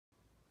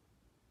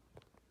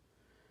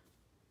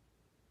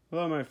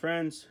Hello, my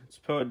friends. It's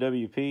Poet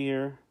WP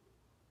here.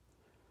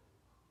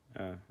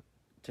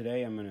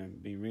 Today I'm going to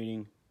be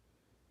reading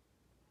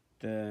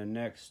the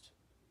next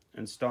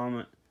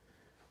installment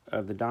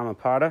of the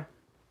Dhammapada,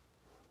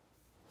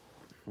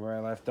 where I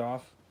left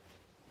off.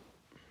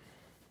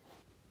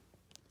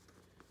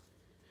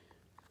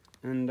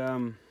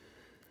 And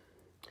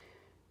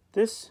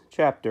this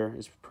chapter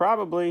is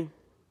probably,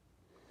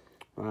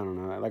 I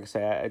don't know, like I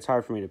say, it's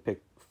hard for me to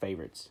pick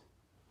favorites.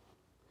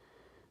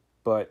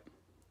 But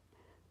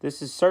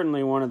this is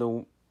certainly one of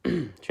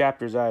the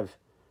chapters I've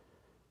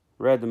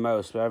read the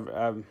most.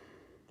 I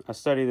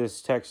study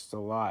this text a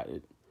lot.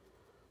 It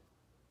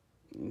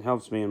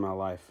helps me in my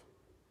life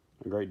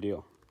a great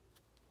deal.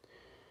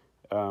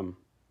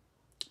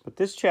 But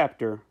this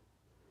chapter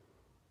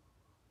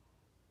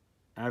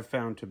I've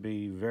found to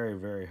be very,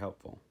 very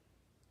helpful.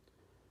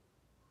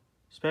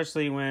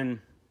 Especially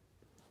when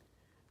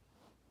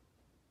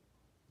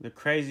the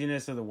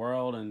craziness of the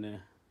world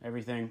and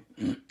everything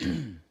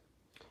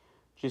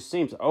just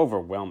seems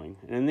overwhelming.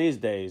 And in these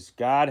days,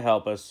 God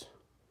help us,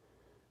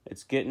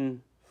 it's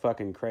getting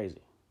fucking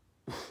crazy.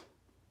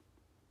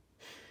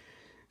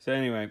 So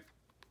anyway,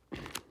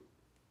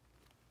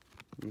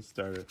 let's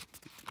start it.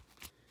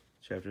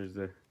 Chapter is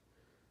the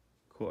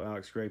cool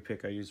Alex Gray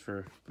pick I use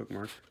for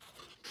bookmarks.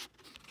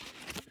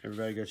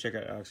 Everybody go check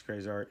out Alex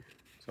Gray's art.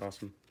 It's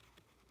awesome.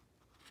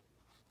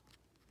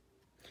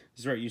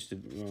 This is where it used to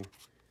be. Well,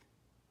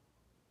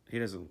 he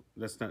doesn't,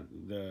 that's not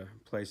the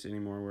place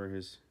anymore where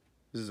this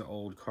is an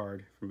old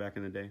card from back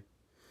in the day.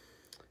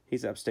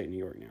 He's upstate New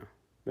York now.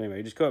 But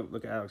anyway, just go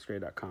look at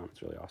alexgray.com.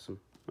 It's really awesome.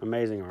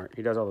 Amazing art.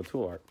 He does all the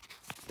tool art.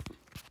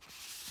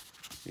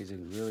 He's a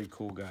really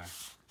cool guy.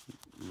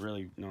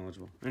 Really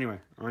knowledgeable. Anyway,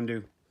 on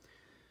to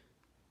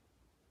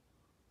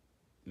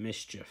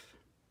mischief.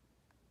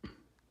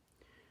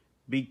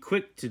 Be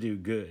quick to do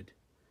good.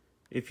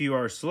 If you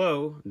are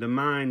slow, the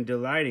mind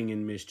delighting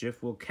in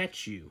mischief will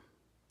catch you.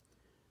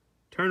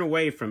 Turn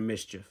away from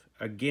mischief.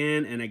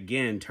 Again and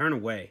again, turn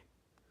away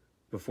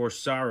before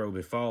sorrow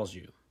befalls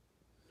you.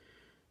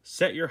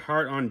 Set your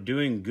heart on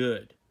doing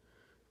good.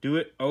 Do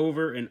it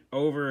over and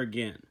over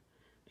again,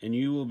 and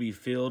you will be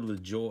filled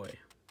with joy.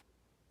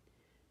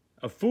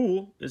 A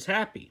fool is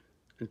happy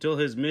until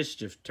his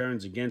mischief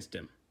turns against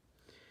him,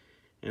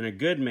 and a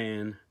good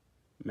man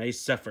may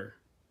suffer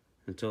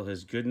until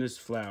his goodness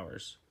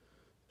flowers.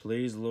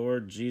 Please,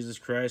 Lord Jesus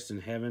Christ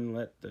in heaven,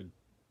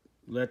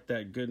 let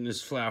that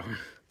goodness flower.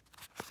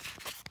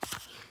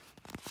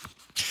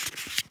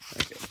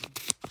 Okay.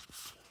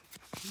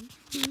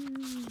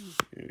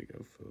 Here we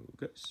go.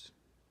 Focus.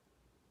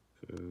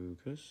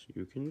 Focus.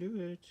 You can do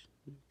it.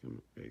 Come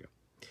on. There you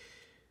go.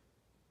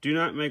 Do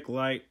not make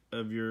light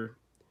of your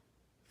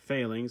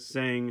failings,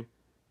 saying,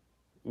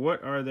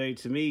 "What are they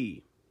to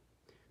me?"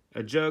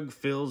 A jug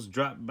fills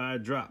drop by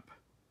drop.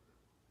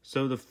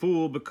 So the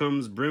fool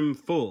becomes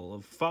brimful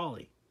of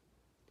folly.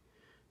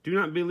 Do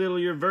not belittle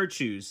your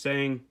virtues,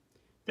 saying,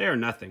 "They are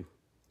nothing."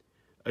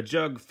 A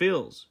jug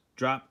fills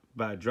drop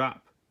by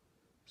drop.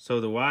 So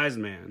the wise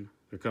man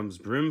becomes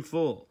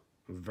brimful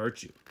of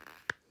virtue.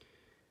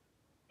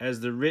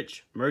 As the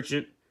rich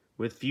merchant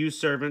with few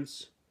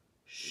servants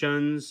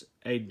shuns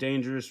a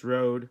dangerous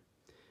road,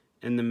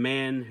 and the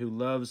man who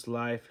loves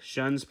life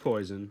shuns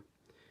poison,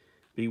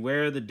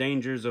 beware the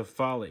dangers of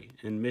folly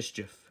and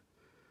mischief,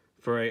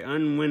 for an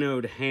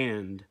unwinnowed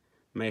hand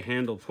may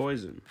handle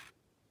poison.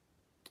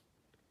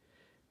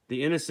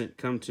 The innocent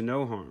come to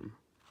no harm,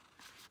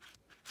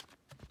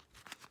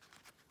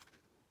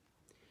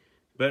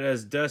 but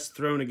as dust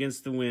thrown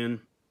against the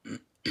wind,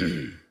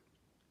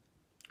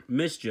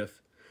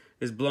 mischief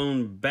is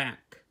blown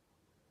back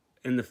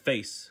in the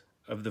face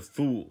of the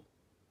fool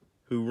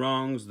who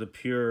wrongs the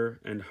pure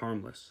and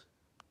harmless.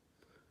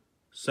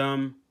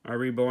 Some are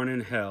reborn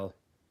in hell,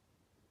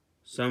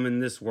 some in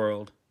this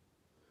world,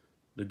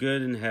 the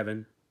good in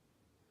heaven,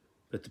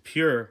 but the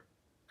pure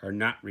are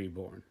not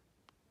reborn.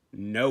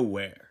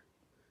 Nowhere.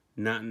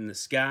 Not in the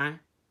sky,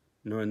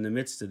 nor in the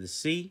midst of the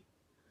sea,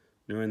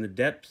 nor in the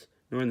depths,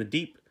 nor in the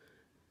deep,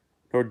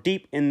 nor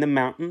deep in the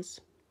mountains,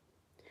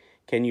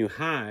 can you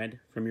hide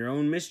from your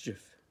own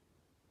mischief.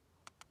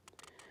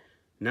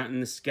 Not in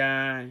the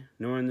sky,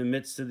 nor in the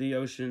midst of the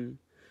ocean,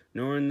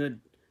 nor in the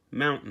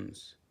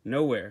mountains,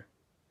 nowhere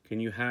can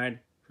you hide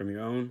from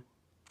your own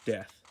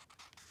death.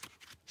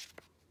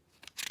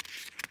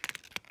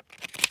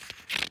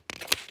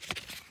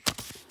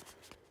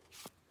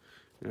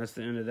 And that's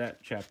the end of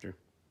that chapter.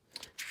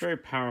 It's very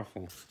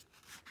powerful.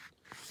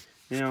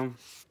 You know,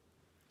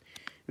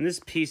 in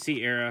this PC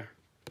era,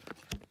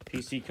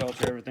 PC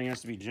culture, everything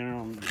has to be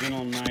gentle,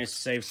 nice,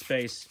 safe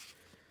space.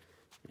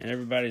 And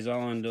everybody's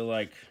all into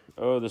like,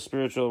 oh, the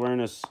spiritual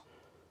awareness,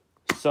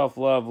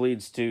 self-love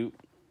leads to,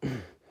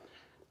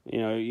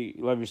 you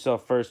love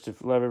yourself first to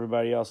love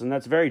everybody else. And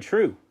that's very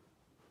true.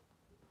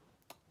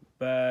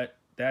 But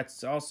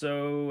that's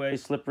also a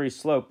slippery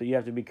slope that you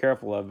have to be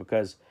careful of,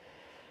 because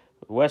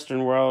the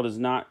Western world has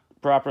not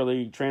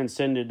properly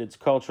transcended its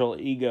cultural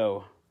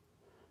ego.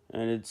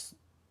 And it's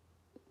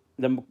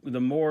the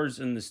mores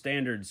and the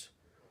standards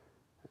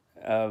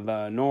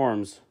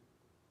norms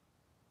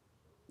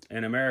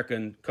in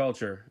American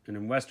culture and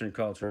in Western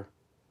culture.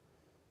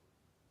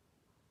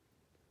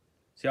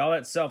 See, all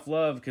that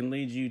self-love can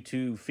lead you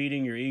to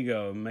feeding your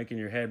ego and making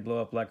your head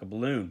blow up like a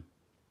balloon.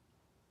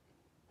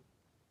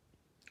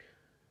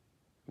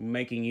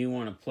 Making you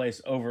want to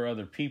place over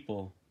other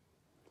people.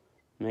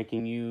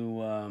 Making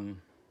you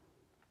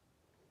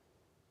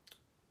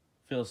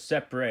feel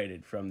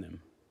separated from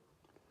them.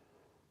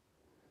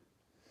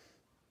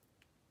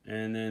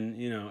 And then,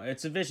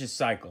 it's a vicious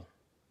cycle.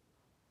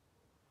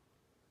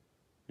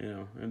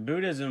 In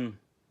Buddhism,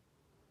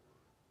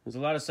 there's a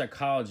lot of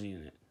psychology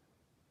in it.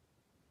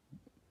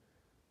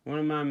 One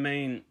of my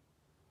main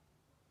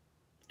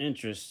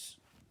interests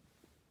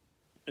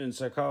in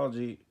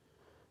psychology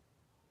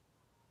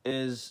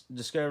is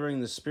discovering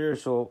the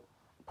spiritual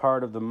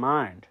part of the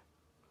mind,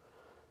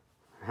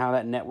 how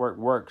that network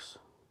works.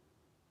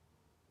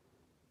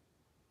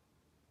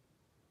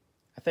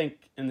 I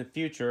think in the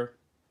future,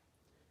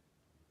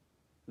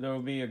 there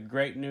will be a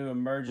great new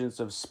emergence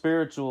of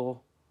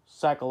spiritual,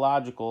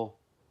 psychological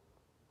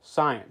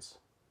science.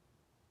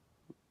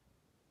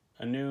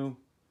 A new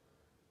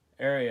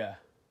area,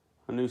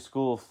 a new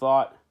school of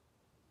thought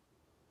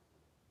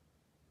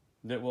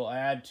that will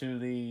add to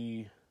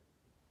the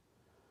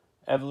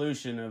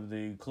evolution of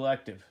the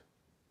collective.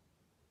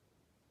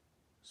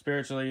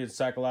 Spiritually and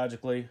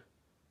psychologically,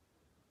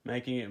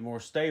 making it more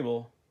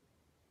stable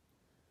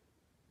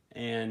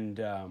and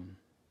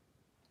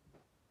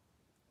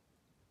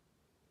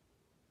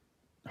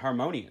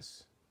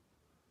harmonious.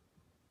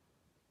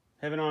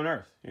 Heaven on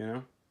earth,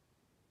 It's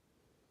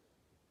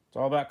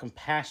all about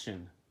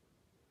compassion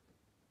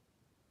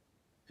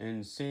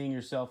and seeing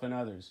yourself in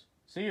others.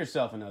 See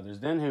yourself in others,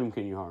 then whom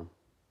can you harm?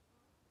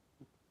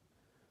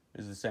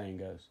 As the saying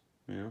goes,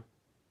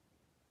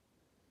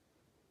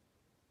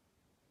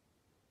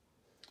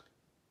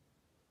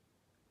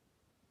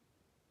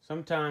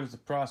 Sometimes the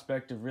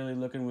prospect of really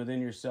looking within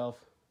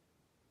yourself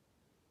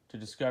to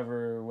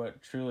discover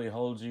what truly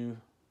holds you,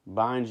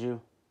 binds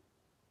you,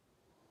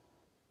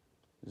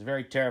 is a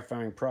very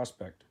terrifying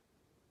prospect.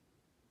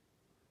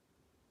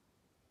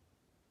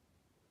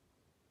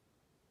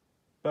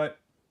 But,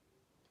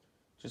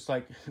 just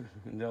like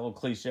the old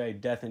cliche,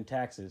 death and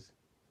taxes,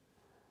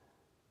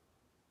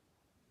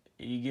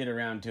 you get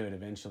around to it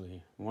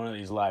eventually, one of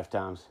these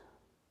lifetimes.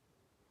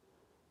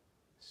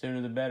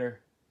 Sooner the better.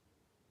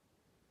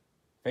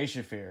 Face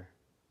your fear.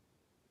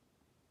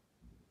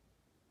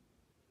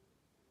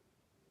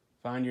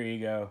 Find your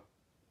ego.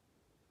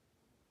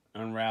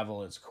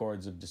 Unravel its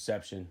cords of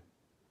deception.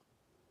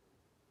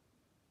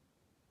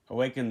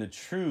 Awaken the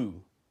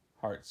true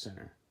heart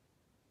center.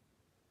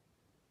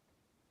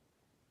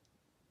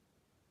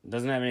 It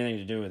doesn't have anything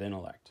to do with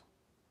intellect.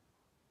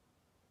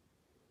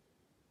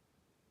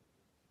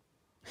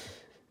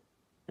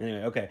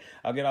 Anyway, okay.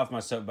 I'll get off my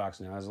soapbox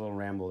now. There's a little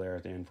ramble there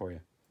at the end for you.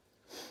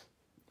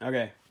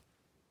 Okay.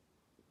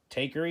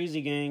 Take her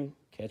easy, gang.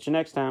 Catch you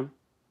next time.